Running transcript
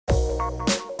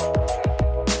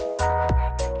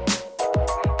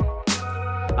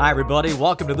Hi, everybody.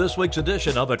 Welcome to this week's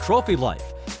edition of A Trophy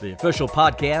Life, the official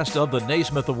podcast of the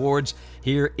Naismith Awards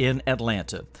here in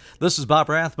Atlanta. This is Bob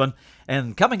Rathman,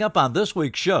 and coming up on this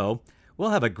week's show,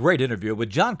 we'll have a great interview with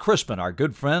Jon Crispin, our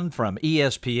good friend from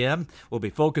ESPN. We'll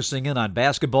be focusing in on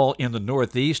basketball in the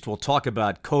Northeast. We'll talk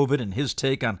about COVID and his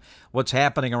take on what's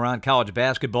happening around college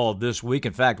basketball this week.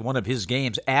 In fact, one of his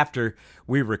games after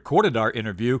we recorded our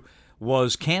interview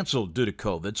was canceled due to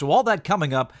COVID. So all that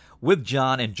coming up with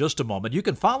Jon in just a moment. You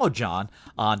can follow Jon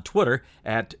on Twitter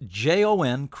at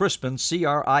Jon Crispin,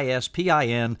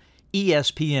 Crispin.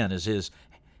 ESPN is his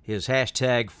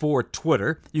hashtag for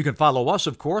Twitter. You can follow us,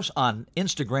 of course, on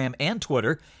Instagram and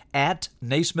Twitter at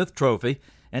Naismith Trophy.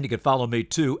 And you can follow me,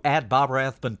 too, at Bob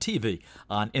Rathman TV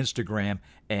on Instagram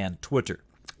and Twitter.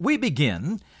 We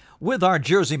begin with our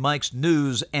Jersey Mike's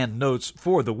news and notes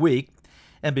for the week.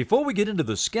 And before we get into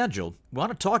the schedule, we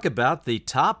want to talk about the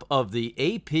top of the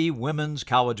AP Women's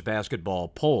College Basketball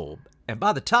poll. And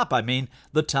by the top, I mean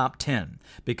the top 10,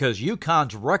 because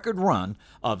UConn's record run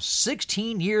of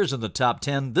 16 years in the top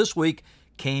 10 this week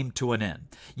came to an end.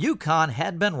 UConn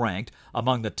had been ranked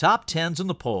among the top 10s in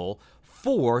the poll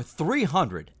for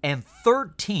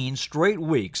 313 straight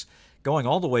weeks, going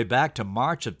all the way back to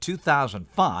March of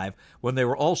 2005, when they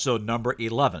were also number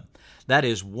 11. That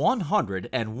is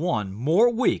 101 more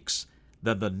weeks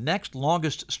than the next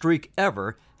longest streak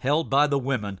ever held by the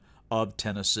women of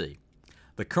Tennessee.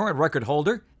 The current record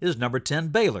holder is number 10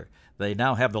 Baylor. They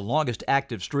now have the longest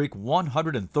active streak,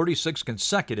 136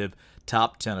 consecutive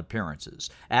top 10 appearances.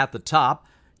 At the top,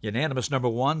 unanimous number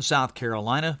 1, South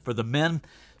Carolina. For the men,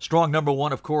 strong number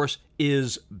 1, of course,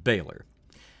 is Baylor.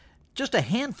 Just a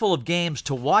handful of games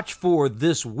to watch for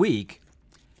this week.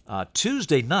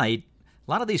 Tuesday night,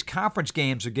 a lot of these conference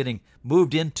games are getting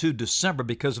moved into December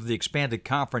because of the expanded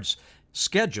conference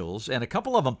schedules, and a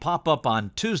couple of them pop up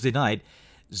on Tuesday night.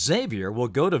 Xavier will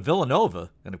go to Villanova,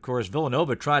 and of course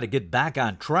Villanova try to get back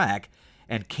on track,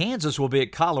 and Kansas will be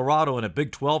at Colorado in a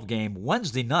Big 12 game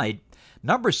Wednesday night.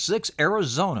 Number 6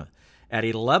 Arizona at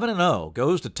 11-0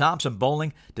 goes to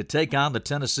Thompson-Boling to take on the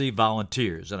Tennessee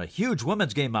Volunteers. And a huge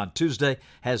women's game on Tuesday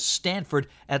has Stanford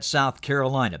at South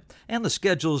Carolina. And the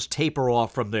schedules taper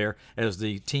off from there as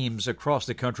the teams across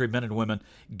the country, men and women,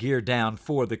 gear down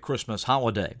for the Christmas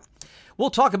holiday. We'll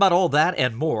talk about all that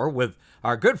and more with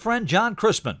our good friend Jon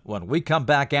Crispin when we come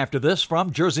back after this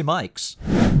from Jersey Mike's.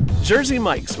 Jersey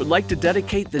Mike's would like to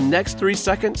dedicate the next 3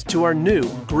 seconds to our new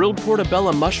grilled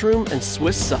portobello mushroom and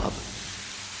Swiss sub.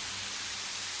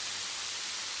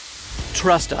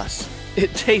 Trust us,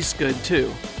 it tastes good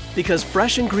too, because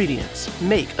fresh ingredients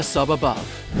make a sub above.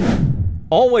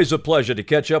 Always a pleasure to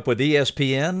catch up with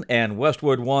ESPN and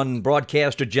Westwood One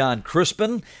broadcaster Jon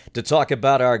Crispin to talk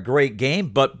about our great game.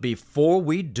 But before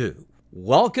we do,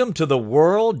 welcome to the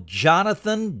world,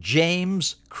 Jonathan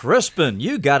James Crispin.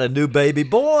 You got a new baby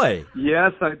boy.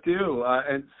 Yes, I do.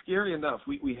 And scary enough,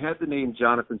 we had the name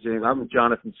Jonathan James. I'm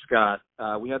Jonathan Scott.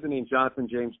 We had the name Jonathan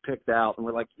James picked out, and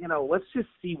we're like, let's just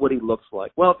see what he looks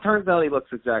like. Well, it turns out he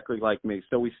looks exactly like me,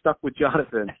 so we stuck with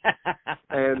Jonathan.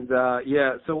 And,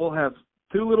 so we'll have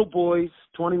 2 little boys,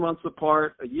 20 months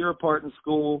apart, a year apart in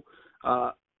school.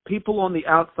 People on the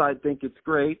outside think it's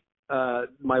great.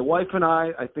 My wife and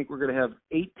I think we're going to have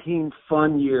 18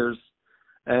 fun years,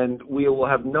 and we will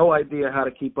have no idea how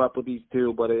to keep up with these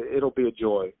 2, but it'll be a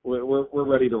joy. We're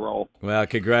ready to roll. Well,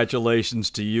 congratulations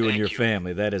to you and your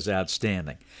family. That is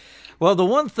outstanding. Well, the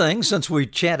one thing since we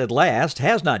chatted last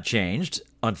has not changed,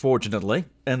 unfortunately,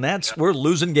 and that's we're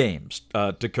losing games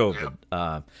to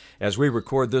COVID. As we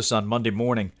record this on Monday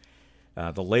morning,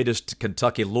 the latest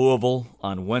Kentucky-Louisville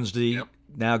on Wednesday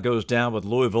now goes down with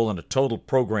Louisville in a total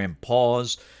program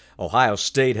pause. Ohio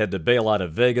State had to bail out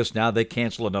of Vegas. Now they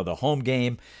cancel another home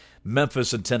game.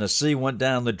 Memphis and Tennessee went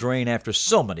down the drain after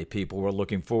so many people were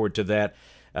looking forward to that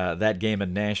game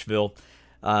in Nashville.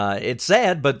 It's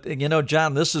sad, but,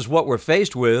 Jon, this is what we're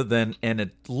faced with, and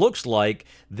it looks like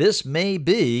this may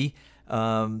be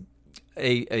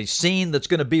a scene that's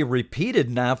going to be repeated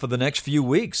now for the next few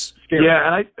weeks.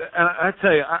 Yeah, and I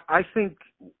tell you, I think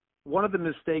one of the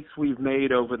mistakes we've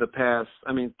made over the past,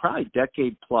 probably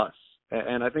decade plus,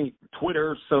 and I think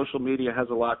Twitter, social media has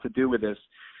a lot to do with this.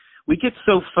 We get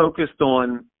so focused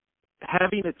on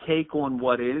having a take on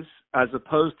what is, as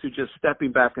opposed to just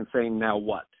stepping back and saying, now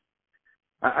what?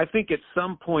 I think at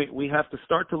some point we have to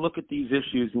start to look at these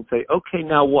issues and say, okay,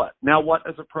 now what? Now what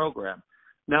as a program?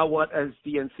 Now what as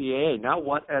the NCAA? Now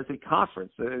what as a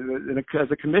conference,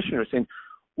 as a commissioner, saying,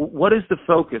 what is the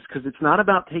focus? Because it's not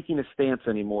about taking a stance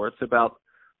anymore. It's about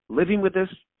living with this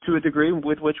to a degree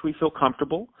with which we feel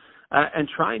comfortable, and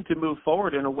trying to move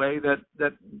forward in a way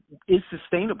that is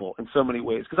sustainable in so many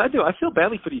ways. Because I feel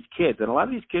badly for these kids, and a lot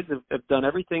of these kids have done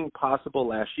everything possible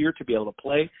last year to be able to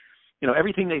play,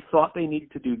 everything they thought they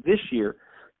needed to do this year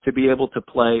to be able to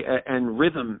play, and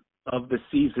rhythm of the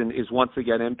season is once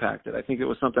again impacted. I think it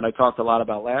was something I talked a lot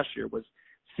about last year, was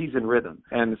season rhythm.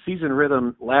 And the season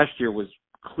rhythm last year was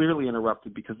clearly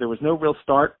interrupted because there was no real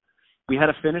start. We had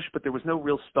a finish, but there was no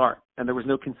real start, and there was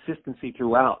no consistency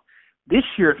throughout. This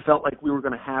year, it felt like we were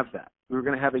going to have that. We were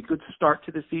going to have a good start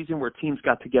to the season where teams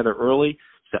got together early,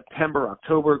 September,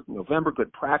 October, November,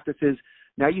 good practices.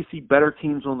 Now you see better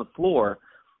teams on the floor.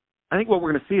 I think what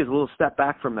we're going to see is a little step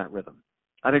back from that rhythm.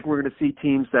 I think we're going to see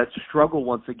teams that struggle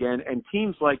once again, and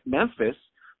teams like Memphis,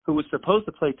 who was supposed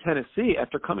to play Tennessee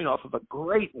after coming off of a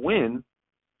great win.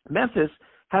 Memphis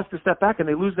has to step back, and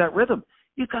they lose that rhythm.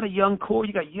 You've got a young core.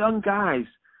 You got young guys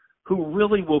who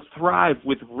really will thrive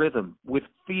with rhythm, with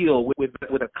feel, with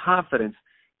a confidence.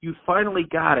 You finally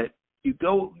got it. You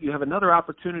have another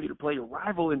opportunity to play your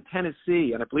rival in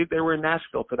Tennessee, and I believe they were in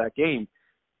Nashville for that game,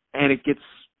 and it gets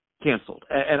canceled.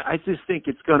 And I just think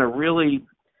it's going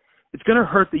to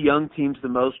hurt the young teams the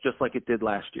most, just like it did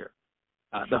last year.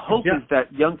 The hope is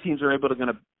that young teams are able to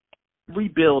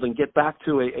rebuild and get back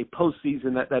to a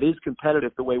postseason that is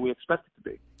competitive the way we expect it to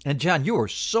be. And, John, you are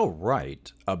so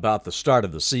right about the start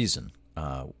of the season,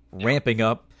 ramping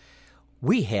up.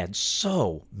 We had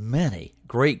so many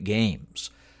great games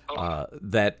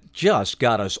that just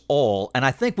got us all, and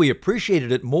I think we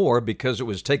appreciated it more because it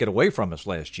was taken away from us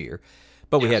last year.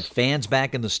 But we had fans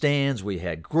back in the stands. We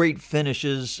had great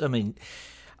finishes. I mean,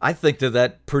 I think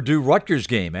that Purdue-Rutgers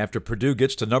game, after Purdue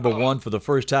gets to number one for the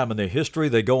first time in their history,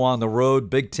 they go on the road,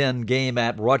 Big Ten game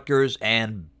at Rutgers,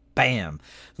 and bam,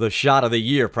 the shot of the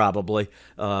year probably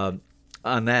on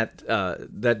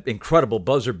that incredible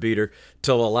buzzer beater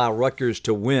to allow Rutgers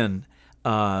to win.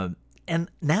 And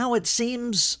now it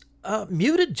seems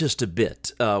muted just a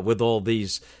bit with all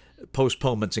these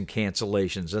postponements and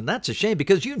cancellations, and that's a shame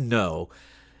because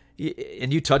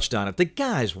and you touched on it, the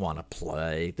guys want to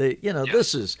play.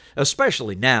 This is,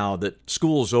 especially now that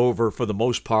school's over for the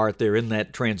most part, they're in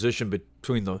that transition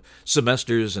between the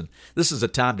semesters, and this is a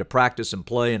time to practice and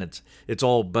play, and it's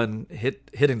all been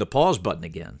hitting the pause button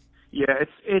again. Yeah,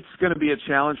 it's going to be a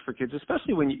challenge for kids,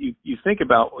 especially when you think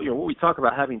about what we talk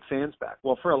about having fans back.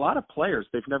 Well, for a lot of players,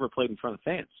 they've never played in front of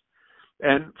fans.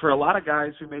 And for a lot of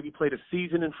guys who maybe played a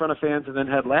season in front of fans and then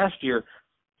had last year,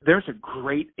 there's a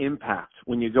great impact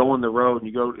when you go on the road and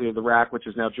you go to the RAC, which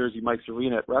is now Jersey Mike's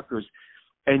Arena at Rutgers,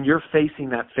 and you're facing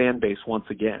that fan base once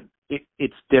again.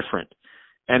 It's different.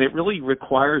 And it really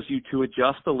requires you to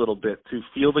adjust a little bit, to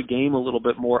feel the game a little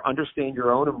bit more, understand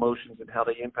your own emotions and how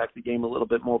they impact the game a little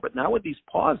bit more. But now with these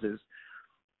pauses,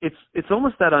 it's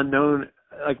almost that unknown,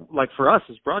 like for us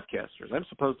as broadcasters. I'm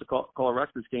supposed to call a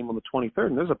Rutgers game on the 23rd,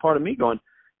 and there's a part of me going,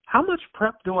 how much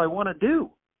prep do I want to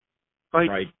do?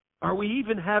 Right. Are we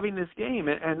even having this game?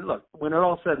 And look, when it's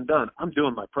all said and done, I'm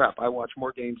doing my prep. I watch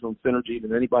more games on Synergy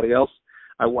than anybody else.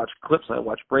 I watch clips, I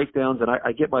watch breakdowns, and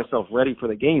I get myself ready for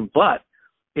the game. But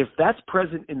if that's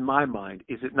present in my mind,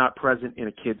 is it not present in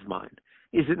a kid's mind?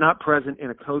 Is it not present in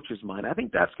a coach's mind? I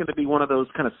think that's going to be one of those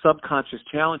kind of subconscious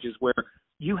challenges where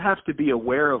you have to be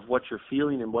aware of what you're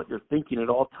feeling and what you're thinking at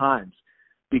all times,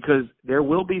 because there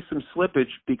will be some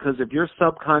slippage because of your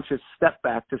subconscious step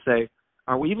back to say,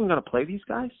 are we even going to play these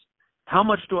guys? How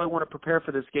much do I want to prepare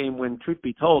for this game when, truth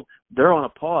be told, they're on a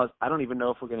pause? I don't even know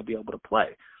if we're going to be able to play.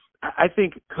 I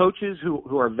think coaches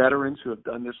who are veterans, who have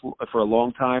done this for a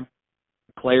long time,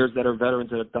 players that are veterans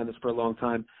that have done this for a long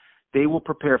time, they will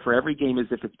prepare for every game as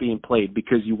if it's being played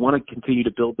because you want to continue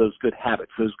to build those good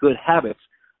habits. Those good habits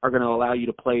are going to allow you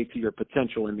to play to your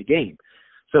potential in the game.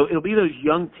 So it'll be those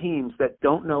young teams that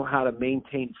don't know how to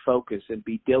maintain focus and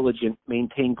be diligent,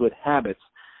 maintain good habits.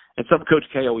 And some Coach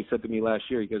K always said to me last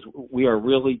year, he goes, we are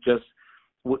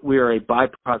a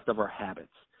byproduct of our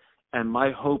habits. And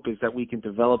my hope is that we can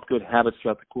develop good habits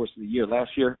throughout the course of the year.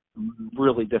 Last year,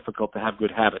 really difficult to have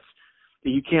good habits.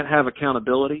 You can't have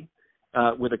accountability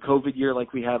with a COVID year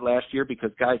like we had last year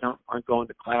because guys aren't going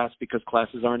to class because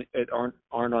classes aren't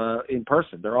in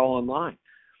person. They're all online.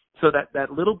 So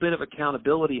that little bit of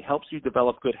accountability helps you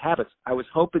develop good habits. I was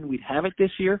hoping we'd have it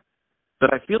this year,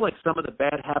 but I feel like some of the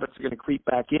bad habits are going to creep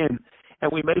back in,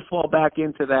 and we may fall back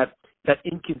into that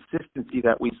inconsistency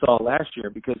that we saw last year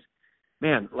because,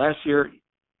 man, last year,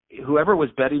 whoever was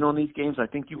betting on these games, I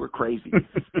think you were crazy.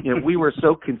 We were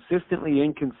so consistently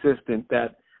inconsistent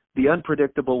that the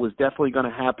unpredictable was definitely going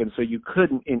to happen, so you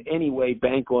couldn't in any way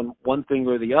bank on one thing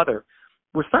or the other.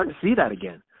 We're starting to see that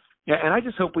again. And I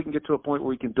just hope we can get to a point where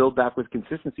we can build back with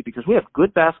consistency because we have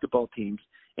good basketball teams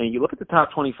and you look at the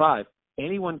top 25,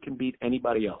 anyone can beat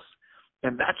anybody else.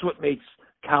 And that's what makes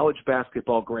college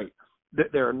basketball great.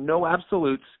 There are no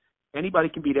absolutes. Anybody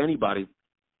can beat anybody,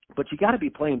 but you got to be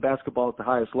playing basketball at the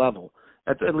highest level,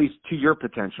 at least to your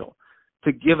potential,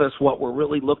 to give us what we're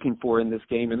really looking for in this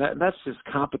game. And that's just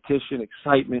competition,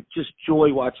 excitement, just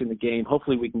joy watching the game.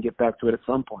 Hopefully we can get back to it at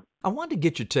some point. I wanted to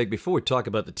get your take, before we talk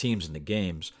about the teams and the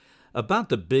games, about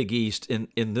the Big East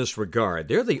in this regard.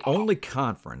 They're the only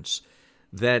conference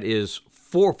that is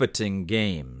forfeiting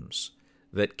games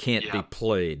that can't be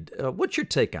played. What's your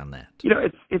take on that?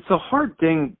 It's a hard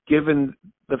thing given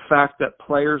the fact that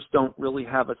players don't really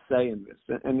have a say in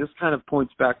this. And this kind of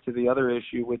points back to the other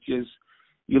issue, which is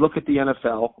you look at the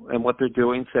NFL and what they're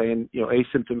doing, saying,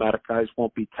 asymptomatic guys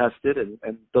won't be tested, and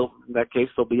in that case,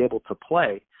 they'll be able to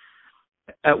play.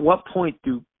 At what point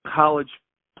do college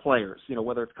players,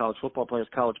 whether it's college football players,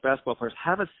 college basketball players,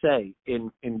 have a say in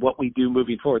what we do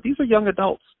moving forward? These are young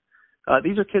adults.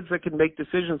 These are kids that can make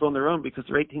decisions on their own because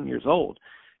they're 18 years old.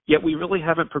 Yet we really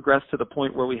haven't progressed to the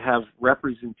point where we have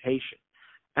representation.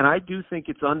 And I do think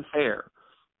it's unfair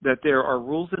that there are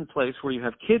rules in place where you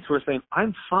have kids who are saying,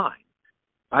 I'm fine.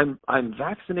 I'm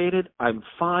vaccinated. I'm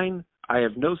fine. I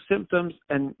have no symptoms.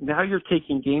 And now you're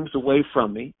taking games away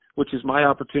from me, which is my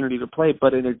opportunity to play.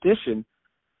 But in addition,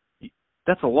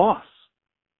 that's a loss.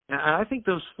 And I think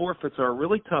those forfeits are a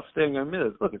really tough thing. I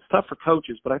mean, look, it's tough for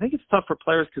coaches, but I think it's tough for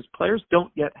players because players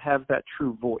don't yet have that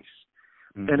true voice.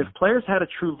 Mm-hmm. And if players had a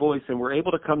true voice and were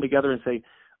able to come together and say,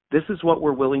 this is what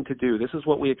we're willing to do, this is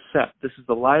what we accept, this is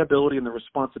the liability and the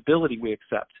responsibility we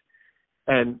accept,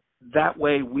 and that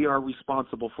way we are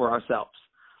responsible for ourselves.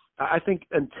 I think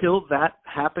until that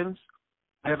happens,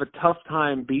 I have a tough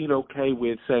time being okay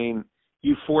with saying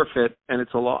you forfeit and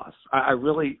it's a loss. I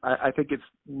think it's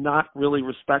not really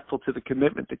respectful to the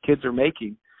commitment that kids are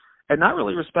making, and not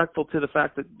really respectful to the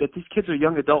fact that these kids are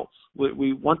young adults.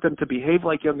 We want them to behave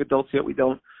like young adults, yet we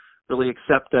don't really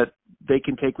accept that they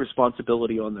can take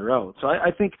responsibility on their own. So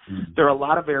I think there are a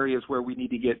lot of areas where we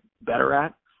need to get better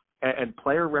at, and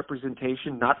player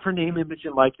representation, not for name, image,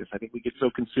 and likeness. I think we get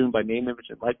so consumed by name, image,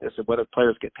 and likeness and whether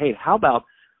players get paid. How about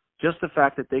just the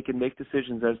fact that they can make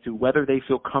decisions as to whether they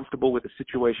feel comfortable with the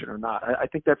situation or not? I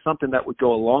think that's something that would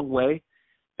go a long way.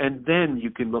 And then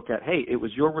you can look at, hey, it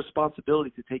was your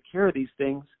responsibility to take care of these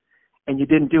things, and you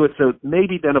didn't do it, so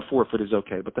maybe then a forfeit is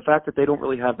okay. But the fact that they don't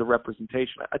really have the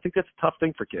representation, I think that's a tough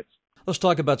thing for kids. Let's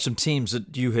talk about some teams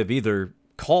that you have either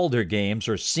called their games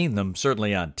or seen them,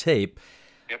 certainly on tape.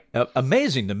 Yep.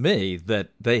 Amazing to me that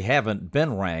they haven't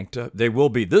been ranked. They will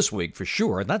be this week for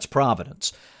sure, and that's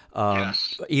Providence.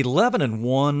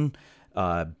 11-1,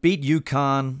 beat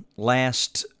UConn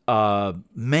last.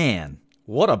 Man,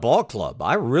 what a ball club.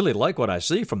 I really like what I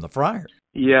see from the Friars.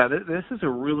 Yeah, this is a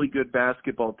really good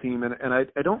basketball team, and I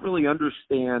don't really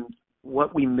understand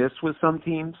what we miss with some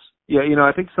teams. Yeah,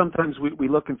 I think sometimes we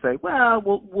look and say, well,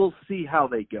 we'll see how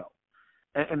they go.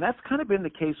 And that's kind of been the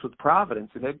case with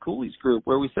Providence and Ed Cooley's group,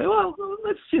 where we say, well,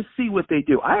 let's just see what they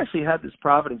do. I actually had this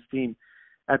Providence team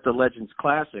at the Legends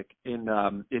Classic in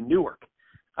Newark.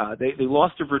 They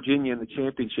lost to Virginia in the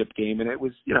championship game, and it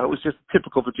was just a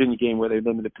typical Virginia game where they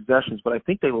limited possessions. But I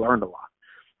think they learned a lot.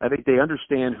 I think they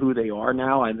understand who they are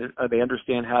now, and they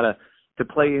understand how to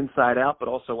play inside out, but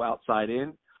also outside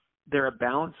in. They're a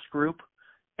balanced group,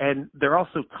 and they're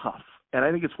also tough. And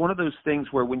I think it's one of those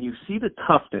things where when you see the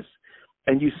toughness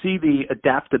and you see the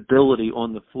adaptability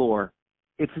on the floor,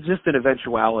 it's just an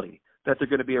eventuality that they're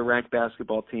going to be a ranked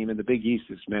basketball team. And the Big East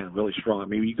is, really strong. I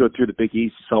mean, you go through the Big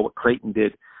East, you saw what Creighton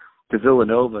did to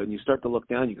Villanova, and you start to look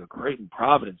down, you go, Creighton,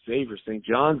 Providence, Xavier, St.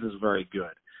 John's is very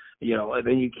good. And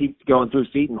then you keep going through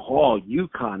Seton Hall,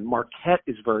 UConn, Marquette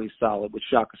is very solid with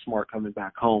Shaka Smart coming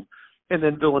back home. And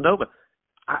then Villanova.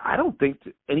 I don't think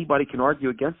anybody can argue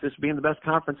against this being the best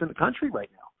conference in the country right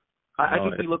now. I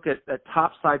think we look at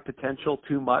top side potential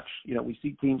too much. We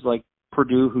see teams like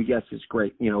Purdue, who, yes, is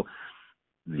great. The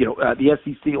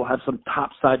SEC will have some top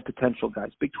side potential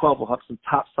guys. Big 12 will have some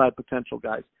top side potential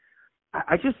guys.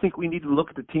 I just think we need to look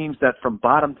at the teams that from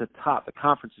bottom to top, the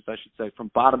conferences, I should say, from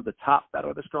bottom to top that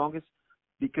are the strongest.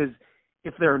 Because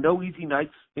if there are no easy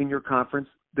nights in your conference,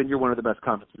 then you're one of the best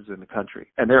conferences in the country.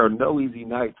 And there are no easy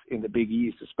nights in the Big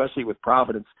East, especially with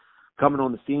Providence coming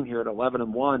on the scene here at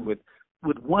 11-1 with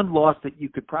one loss that you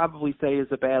could probably say is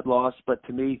a bad loss, but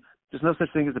to me, there's no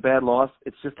such thing as a bad loss.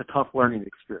 It's just a tough learning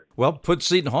experience. Well, put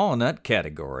Seton Hall in that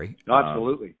category.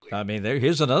 Absolutely.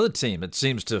 Here's another team that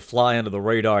seems to fly under the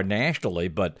radar nationally,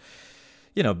 but,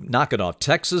 knocking off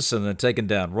Texas and then taking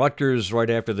down Rutgers right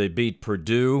after they beat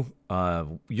Purdue.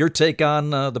 Your take on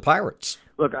the Pirates?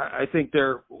 Look, I think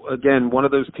they're, again, one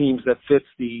of those teams that fits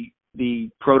the the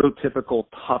prototypical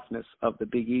toughness of the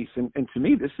Big East. And to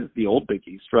me, this is the old Big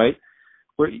East, right?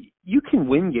 Where you can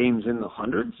win games in the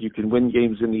hundreds, you can win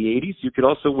games in the 80s, you could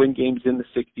also win games in the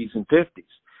 60s and 50s.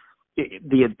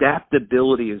 The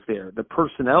adaptability is there. The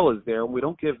personnel is there. And we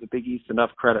don't give the Big East enough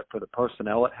credit for the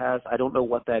personnel it has. I don't know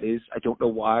what that is. I don't know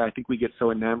why. I think we get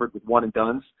so enamored with one and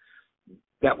dones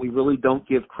that we really don't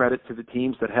give credit to the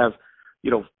teams that have,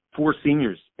 4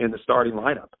 seniors in the starting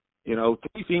lineup, 3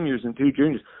 seniors and 2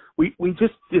 juniors. We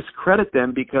just discredit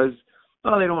them because,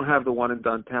 they don't have the one and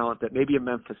done talent that maybe a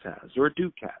Memphis has or a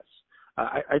Duke has.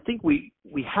 I think we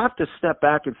have to step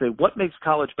back and say, what makes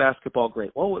college basketball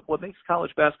great? Well, what makes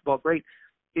college basketball great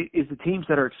is the teams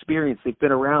that are experienced. They've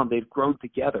been around. They've grown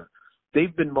together.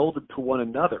 They've been molded to one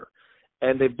another,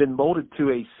 and they've been molded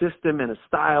to a system and a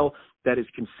style that is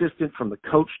consistent from the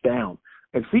coach down.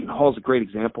 And Seton Hall is a great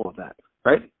example of that,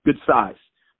 right? Good size,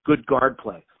 good guard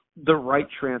play, the right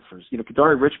transfers.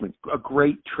 Kadari Richmond, a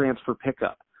great transfer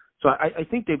pickup. So I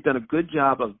think they've done a good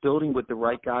job of building with the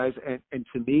right guys. And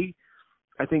to me,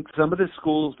 I think some of the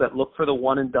schools that look for the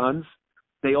one and dones,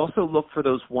 they also look for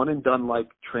those one and done like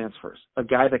transfers, a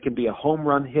guy that can be a home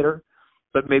run hitter,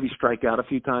 but maybe strike out a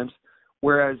few times.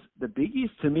 Whereas the Big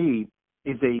East to me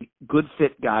is a good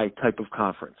fit guy type of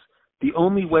conference. The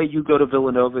only way you go to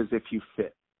Villanova is if you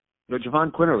fit.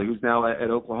 Javon Quinterly, who's now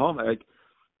at Oklahoma,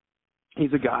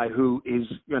 he's a guy who is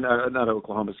not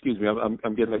Oklahoma. Excuse me,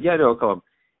 I'm getting it. Yeah, no, Oklahoma.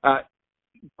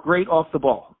 Great off the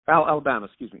ball. Alabama,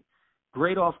 excuse me.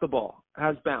 Great off the ball,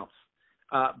 has bounce,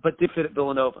 but did fit at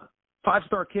Villanova.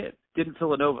 5-star kid, didn't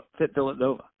fit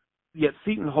Villanova. Yet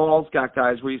Seton Hall's got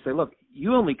guys where you say, look,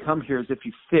 you only come here as if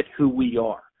you fit who we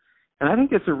are. And I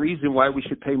think that's a reason why we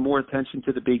should pay more attention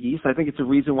to the Big East. I think it's a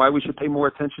reason why we should pay more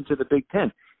attention to the Big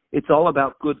Ten. It's all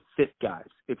about good fit guys.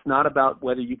 It's not about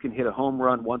whether you can hit a home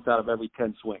run once out of every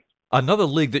 10 swings. Another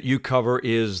league that you cover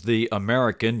is the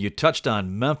American. You touched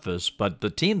on Memphis, but the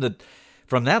team that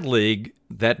from that league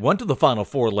that went to the Final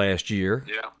Four last year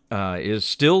is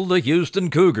still the Houston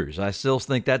Cougars. I still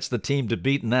think that's the team to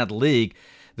beat in that league.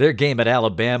 Their game at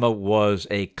Alabama was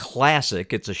a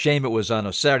classic. It's a shame it was on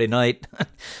a Saturday night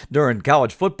during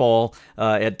college football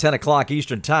at 10 o'clock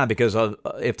Eastern time, because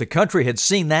if the country had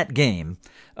seen that game,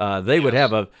 they would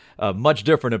have a much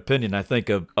different opinion, I think,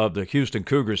 of the Houston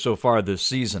Cougars so far this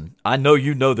season. I know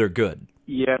they're good.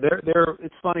 Yeah, they're.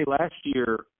 It's funny. Last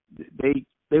year,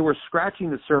 they were scratching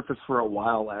the surface for a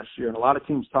while last year, and a lot of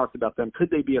teams talked about them. Could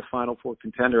they be a Final Four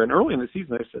contender? And early in the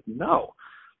season, they said no.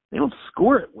 They don't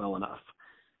score it well enough.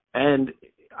 And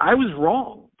I was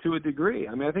wrong to a degree.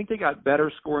 I mean, I think they got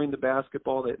better scoring the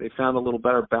basketball. They found a little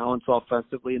better balance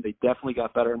offensively, and they definitely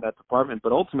got better in that department.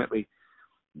 But ultimately,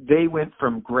 they went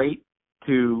from great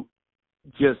to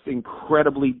just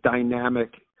incredibly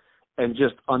dynamic and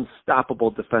just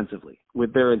unstoppable defensively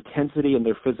with their intensity and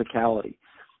their physicality.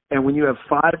 And when you have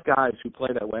 5 guys who play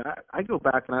that way, I go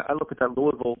back and I look at that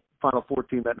Louisville Final Four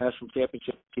team, that national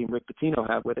championship team Rick Pitino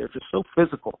had, where they're just so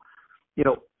physical.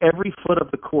 Every foot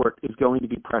of the court is going to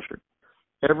be pressured.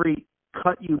 Every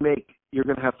cut you make, you're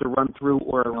going to have to run through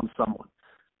or around someone.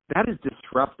 That is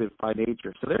disruptive by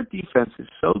nature. So their defense is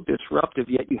so disruptive,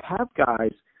 yet you have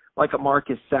guys like a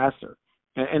Marcus Sasser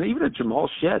and even a Jamal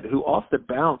Shedd, who off the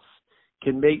bounce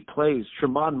can make plays.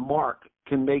 Tremont Mark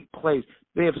can make plays.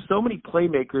 They have so many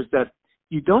playmakers that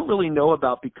you don't really know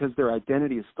about because their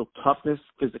identity is still toughness,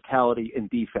 physicality, and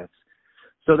defense.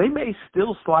 So they may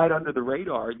still slide under the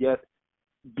radar, yet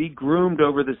be groomed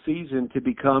over the season to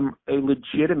become a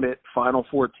legitimate Final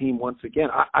Four team once again.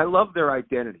 I love their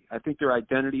identity. I think their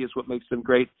identity is what makes them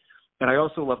great. And I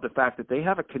also love the fact that they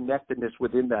have a connectedness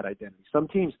within that identity. Some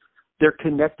teams, they're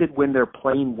connected when they're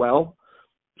playing well.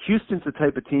 Houston's the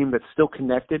type of team that's still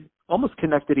connected, almost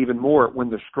connected even more when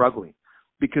they're struggling,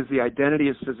 because the identity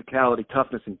is physicality,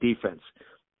 toughness, and defense.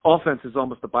 Offense is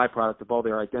almost a byproduct of all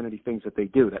their identity things that they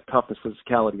do, that toughness,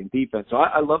 physicality, and defense. So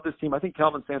I love this team. I think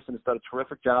Calvin Sampson has done a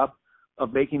terrific job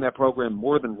of making that program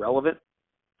more than relevant,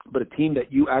 but a team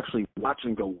that you actually watch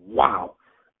and go, wow,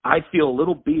 I feel a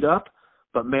little beat up,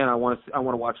 but man, I want to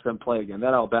watch them play again.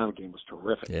 That Alabama game was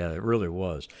terrific. Yeah, it really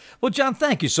was. Well, John,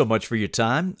 thank you so much for your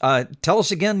time. Tell us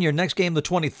again your next game, the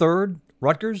 23rd,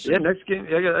 Rutgers. Yeah, next game,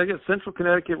 I got Central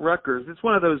Connecticut, Rutgers. It's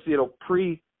one of those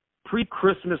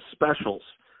pre-Christmas specials.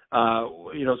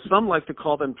 Some like to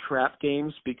call them trap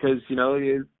games because,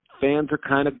 fans are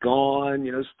kind of gone,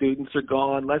 students are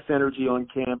gone, less energy on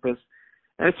campus.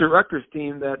 And it's a Rutgers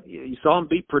team that you saw them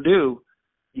beat Purdue.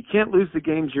 You can't lose the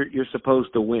games you're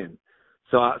supposed to win.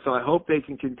 So I hope they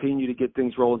can continue to get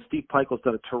things rolling. Steve Pikel's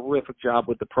done a terrific job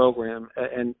with the program,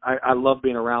 and I love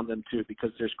being around them too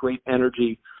because there's great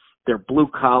energy. They're blue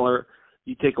collar.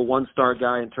 you take a 1-star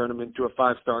guy and turn him into a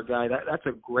 5-star guy. That's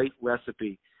a great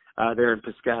recipe there in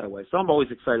Piscataway. So I'm always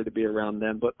excited to be around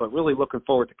them, but really looking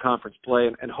forward to conference play,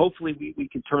 and hopefully we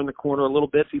can turn the corner a little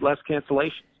bit, see less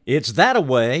cancellations. It's that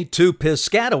away to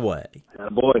Piscataway.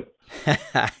 Boy.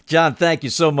 Jon, thank you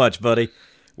so much, buddy.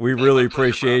 We really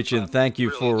appreciate you, and thank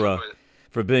you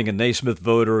for being a Naismith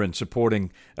voter and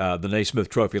supporting the Naismith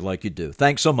Trophy like you do.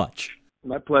 Thanks so much.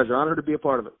 My pleasure. Honored to be a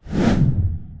part of it.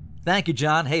 Thank you,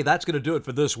 Jon. Hey, that's going to do it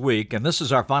for this week, and this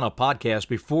is our final podcast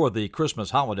before the Christmas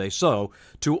holiday. So,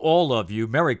 to all of you,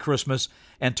 Merry Christmas,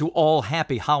 and to all,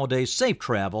 Happy Holidays, safe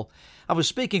travel. I was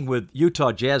speaking with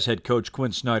Utah Jazz head coach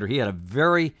Quinn Snyder. He had a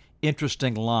very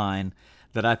interesting line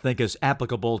that I think is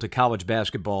applicable to college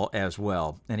basketball as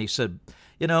well. And he said,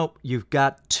 you know, you've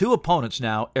got two opponents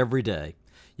now every day.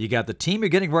 You got the team you're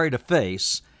getting ready to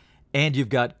face, and you've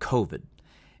got COVID.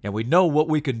 And we know what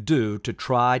we can do to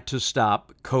try to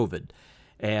stop COVID.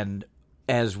 And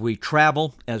as we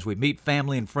travel, as we meet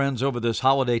family and friends over this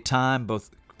holiday time,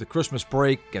 both the Christmas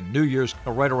break and New Year's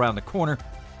are right around the corner,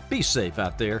 be safe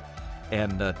out there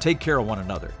and take care of one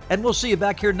another. And we'll see you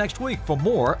back here next week for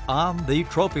more on the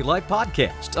Trophy Life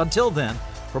Podcast. Until then,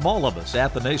 from all of us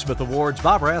at the Naismith Awards,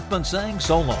 Bob Rathman saying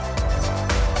so long.